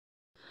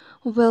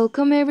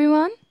Welcome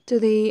everyone to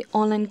the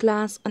online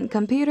class on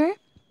computer.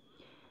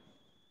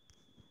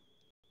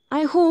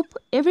 I hope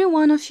every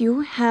one of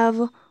you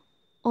have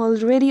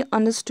already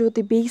understood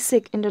the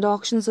basic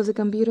introductions of the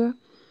computer,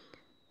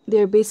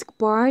 their basic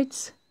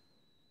parts,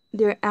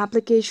 their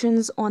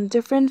applications on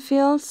different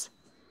fields.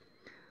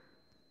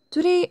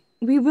 Today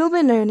we will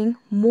be learning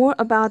more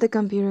about the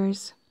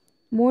computers,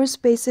 more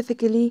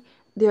specifically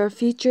their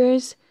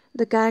features,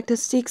 the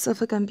characteristics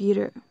of a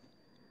computer.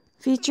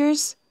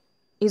 Features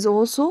is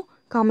also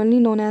commonly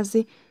known as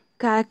the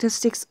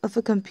characteristics of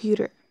a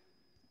computer.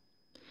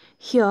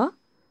 Here,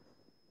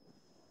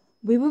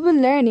 we will be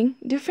learning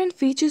different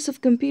features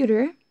of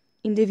computer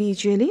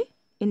individually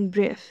in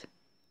brief.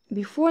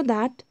 Before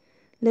that,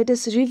 let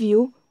us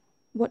review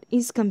what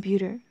is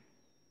computer.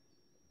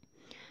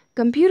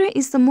 Computer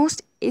is the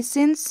most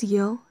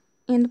essential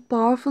and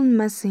powerful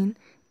machine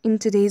in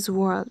today's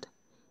world.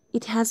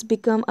 It has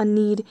become a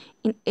need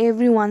in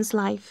everyone's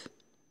life.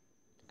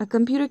 A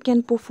computer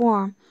can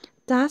perform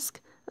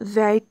tasks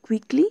very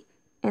quickly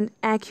and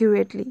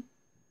accurately.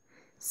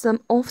 Some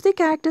of the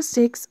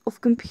characteristics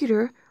of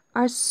computer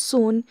are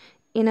shown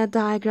in a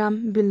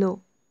diagram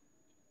below.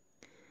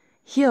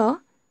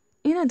 Here,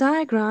 in a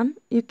diagram,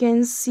 you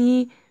can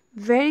see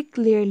very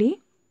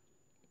clearly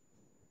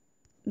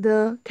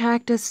the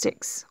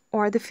characteristics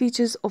or the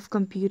features of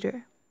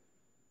computer.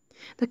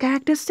 The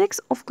characteristics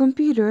of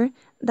computer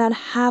that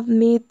have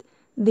made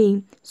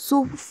them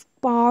so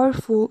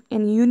powerful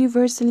and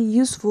universally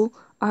useful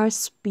are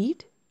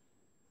speed,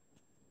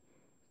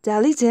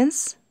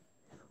 intelligence,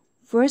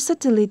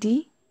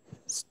 versatility,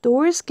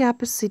 storage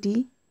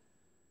capacity,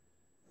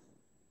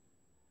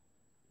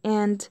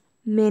 and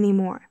many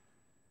more.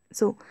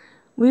 So,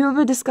 we will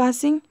be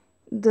discussing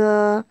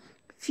the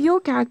few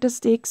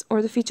characteristics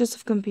or the features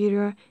of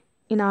computer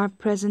in our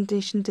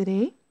presentation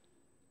today.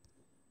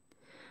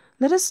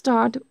 Let us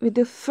start with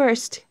the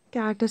first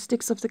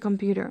characteristics of the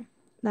computer,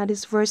 that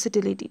is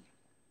versatility.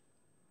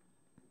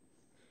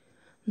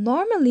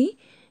 Normally,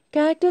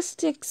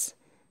 characteristics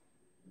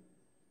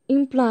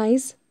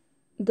implies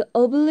the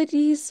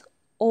abilities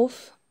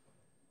of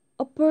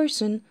a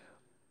person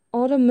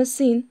or a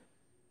machine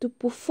to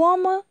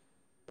perform a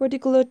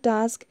particular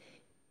task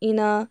in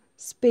a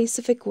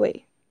specific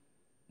way.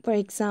 For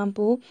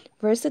example,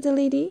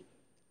 versatility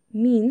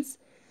means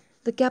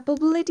the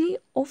capability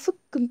of a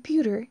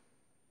computer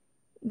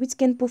which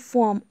can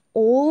perform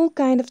all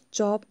kind of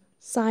job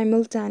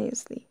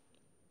simultaneously.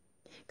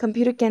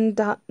 Computer can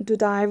do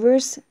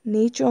diverse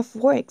nature of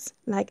works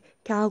like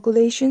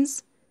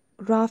calculations,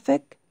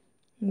 graphic,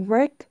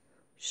 work,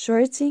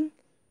 searching,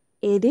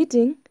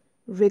 editing,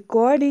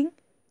 recording,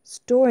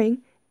 storing,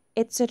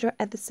 etc.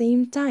 at the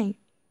same time.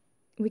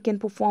 We can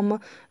perform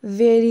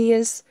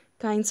various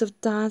kinds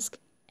of tasks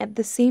at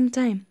the same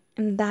time,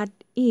 and that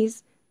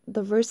is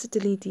the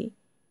versatility.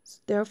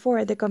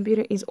 Therefore, the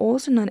computer is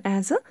also known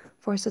as a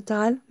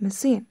versatile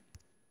machine.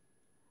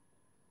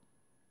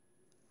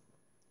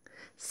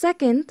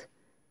 Second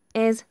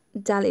is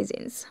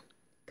intelligence.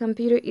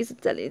 Computer is an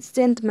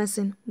intelligent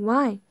machine.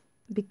 Why?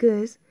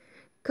 Because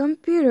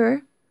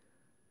computer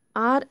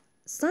are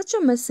such a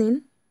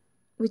machine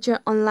which are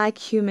unlike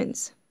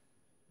humans.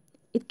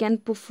 It can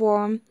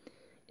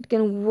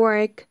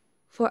work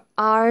for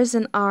hours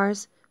and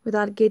hours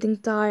without getting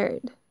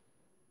tired.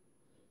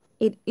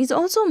 It is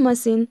also a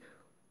machine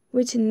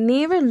which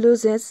never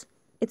loses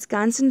its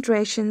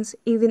concentrations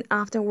even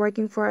after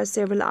working for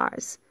several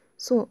hours.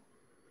 So,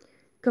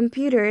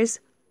 computers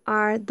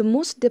are the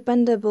most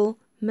dependable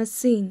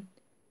machine.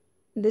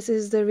 This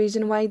is the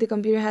reason why the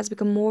computer has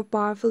become more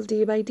powerful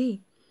day by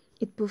day.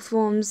 It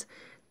performs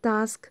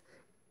task,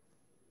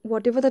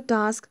 whatever the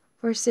task,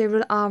 for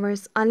several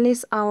hours.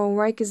 Unless our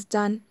work is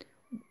done,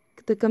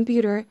 the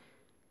computer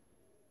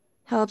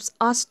helps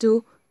us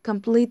to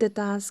complete the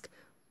task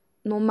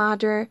no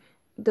matter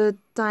the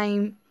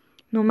time,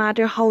 no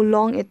matter how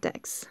long it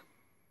takes.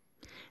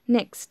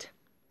 Next,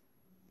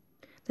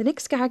 the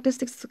next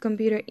characteristic of the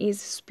computer is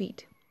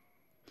speed.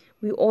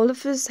 We all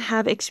of us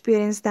have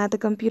experienced that the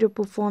computer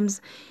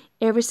performs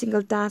every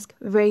single task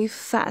very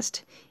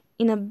fast.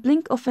 In a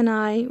blink of an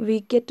eye,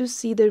 we get to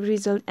see the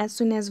result as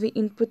soon as we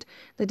input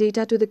the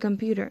data to the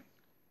computer.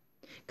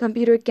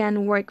 Computer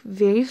can work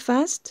very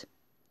fast.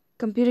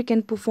 Computer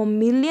can perform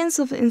millions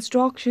of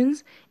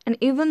instructions and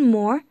even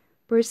more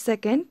per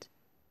second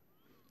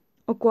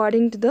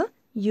according to the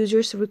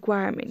user's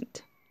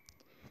requirement.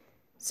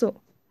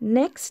 So,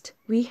 next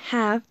we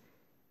have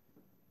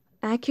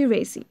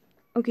accuracy.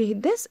 Okay,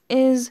 this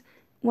is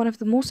one of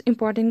the most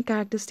important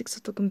characteristics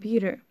of the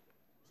computer.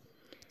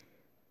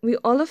 We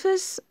all of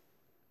us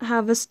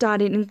have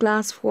studied in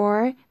class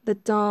 4 the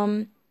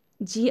term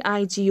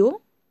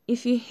GIGO.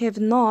 If you have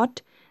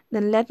not,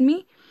 then let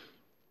me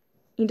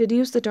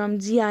introduce the term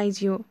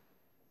GIGO.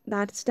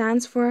 That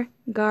stands for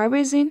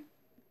garbage in,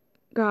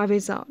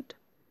 garbage out,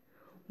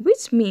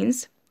 which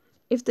means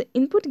if the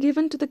input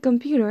given to the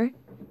computer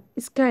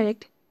is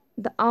correct,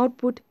 the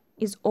output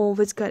is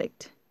always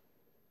correct.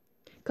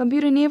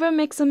 Computer never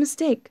makes a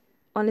mistake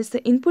unless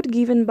the input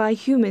given by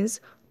humans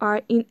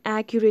are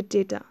inaccurate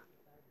data.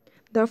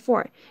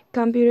 Therefore,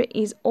 computer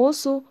is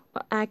also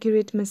an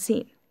accurate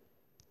machine.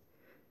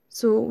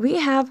 So we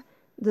have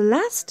the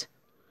last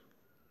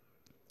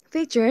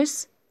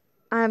features.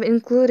 I have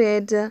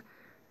included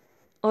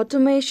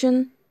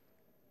automation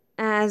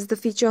as the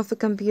feature of a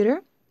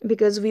computer,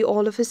 because we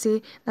all of us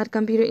see that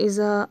computer is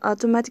a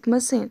automatic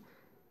machine.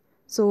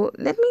 So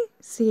let me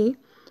see.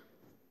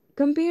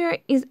 Computer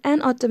is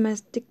an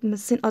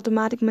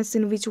automatic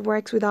machine which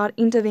works without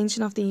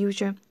intervention of the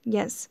user.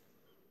 Yes.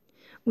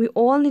 We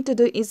all need to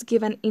do is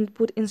give an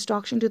input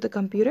instruction to the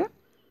computer,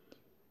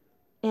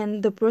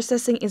 and the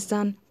processing is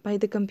done by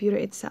the computer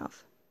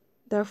itself.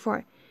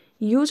 Therefore,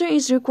 user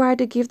is required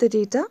to give the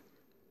data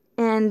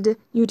and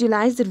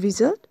utilize the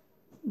result,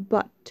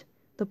 but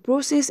the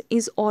process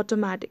is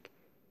automatic.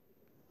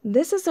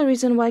 This is the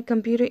reason why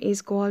computer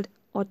is called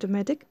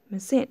automatic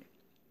machine.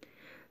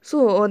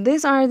 So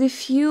these are the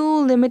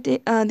few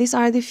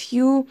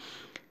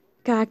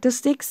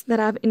characteristics that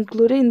I've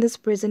included in these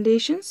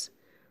presentations,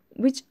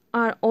 which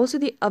are also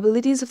the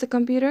abilities of the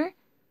computer,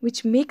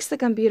 which makes the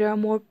computer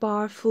more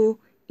powerful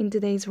in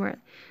today's world.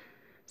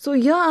 So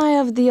here I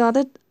have the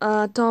other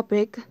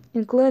topic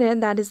included,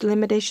 that is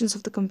limitations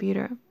of the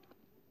computer.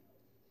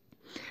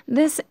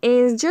 This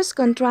is just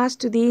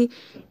contrast to the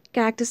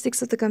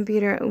characteristics of the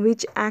computer,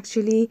 which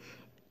actually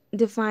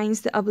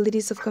defines the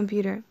abilities of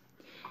computer.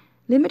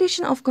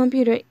 Limitation of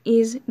computer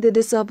is the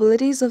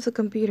disabilities of the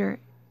computer,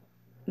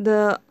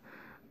 the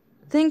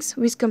things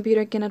which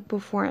computer cannot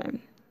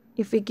perform.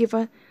 If we give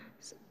a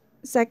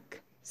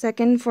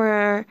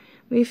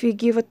if we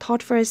give a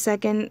thought for a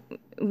second,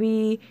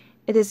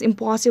 it is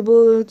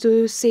impossible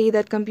to say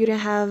that computer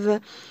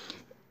have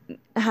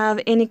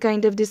any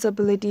kind of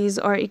disabilities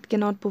or it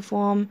cannot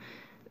perform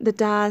the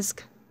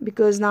task,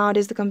 because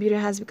nowadays the computer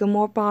has become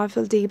more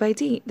powerful day by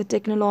day. The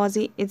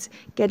technology is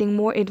getting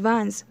more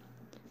advanced.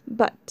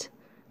 But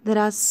there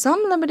are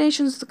some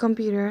limitations of the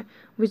computer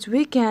which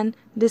we can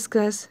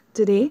discuss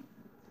today.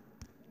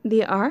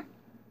 They are,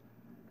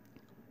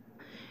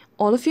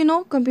 all of you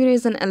know, computer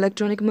is an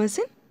electronic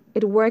machine.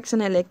 It works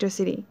on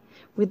electricity.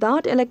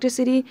 Without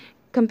electricity,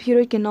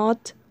 computer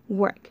cannot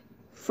work.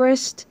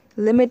 First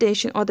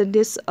limitation, or the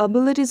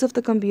disabilities of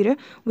the computer,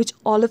 which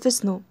all of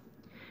us know.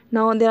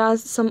 Now there are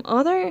some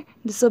other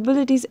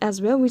disabilities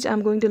as well, which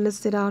I'm going to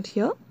list it out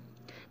here.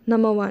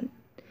 Number 1,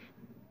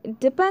 it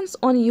depends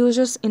on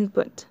user's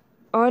input.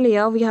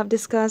 Earlier we have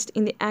discussed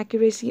in the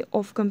accuracy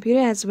of computer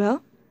as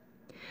well,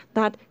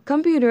 that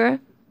computer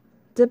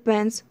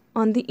depends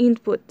on the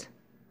input.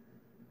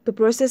 The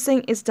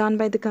processing is done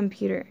by the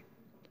computer.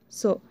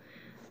 So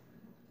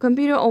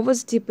computer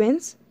always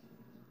depends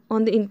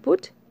on the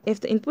input.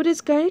 If the input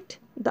is correct,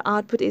 the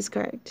output is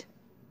correct.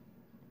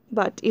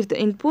 But if the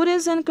input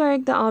is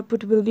incorrect, the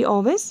output will be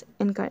always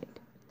incorrect.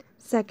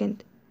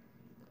 Second,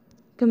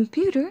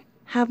 computer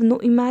have no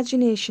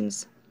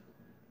imaginations.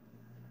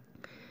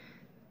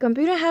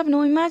 Computer have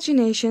no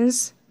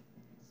imaginations,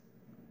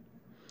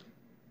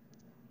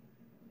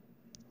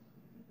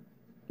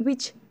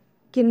 which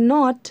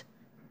cannot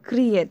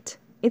create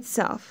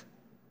itself.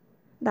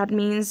 That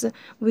means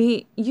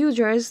we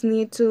users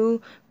need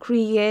to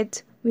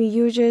create, we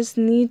users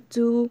need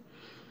to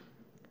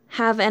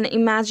have an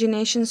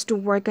imaginations to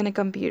work on a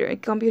computer. A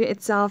computer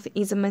itself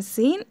is a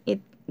machine. It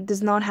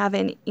does not have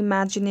any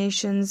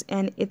imaginations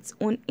and its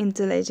own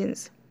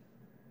intelligence.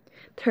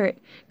 Third,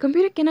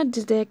 computer cannot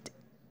detect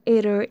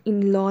error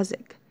in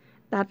logic.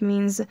 That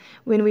means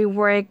when we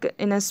work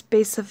in a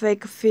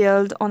specific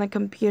field on a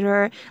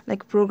computer,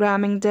 like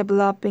programming,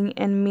 developing,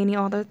 and many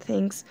other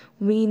things,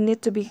 we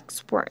need to be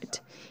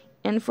expert.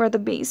 And for the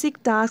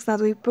basic tasks that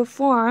we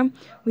perform,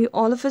 we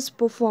all of us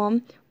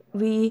perform,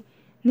 we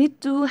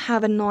need to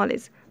have a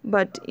knowledge.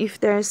 But if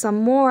there is some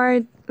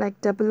more like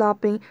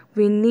developing,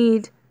 we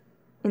need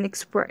an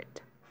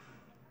expert.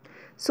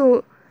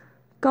 So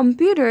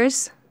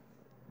computers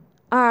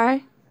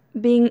are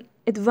being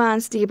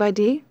advanced day by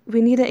day.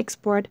 We need an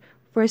expert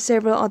for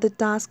several other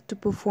tasks to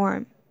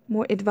perform,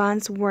 more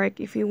advanced work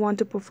if you want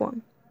to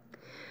perform.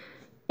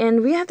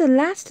 And we have the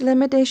last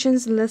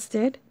limitations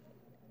listed.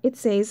 It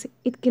says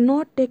it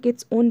cannot take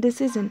its own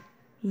decision.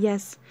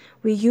 Yes,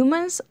 we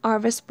humans are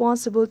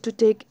responsible to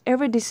take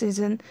every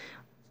decision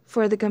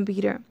for the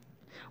computer.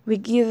 We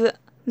give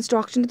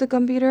instruction to the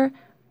computer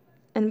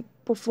and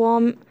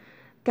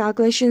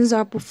calculations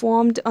are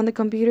performed on the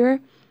computer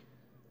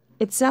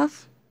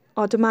itself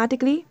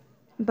automatically,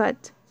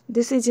 but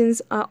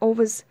decisions are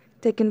always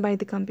taken by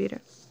the computer.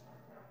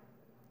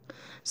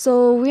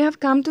 So we have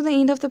come to the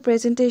end of the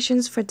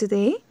presentations for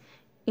today.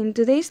 In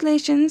today's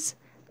lessons,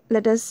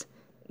 let us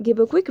give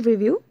a quick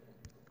review.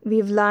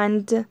 We've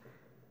learned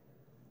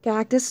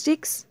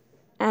characteristics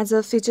as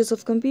a features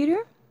of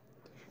computer,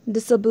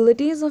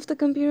 disabilities of the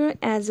computer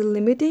as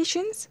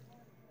limitations.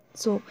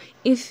 So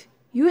if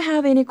you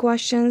have any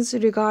questions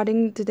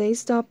regarding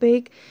today's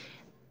topic,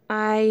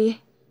 I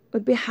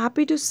would be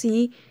happy to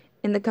see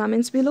in the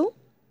comments below.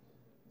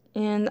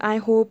 And I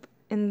hope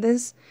in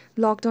this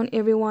lockdown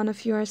every one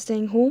of you are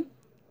staying home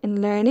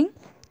and learning.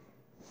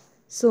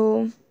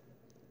 So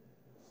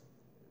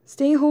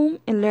stay home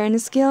and learn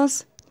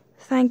skills.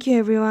 Thank you,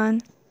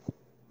 everyone.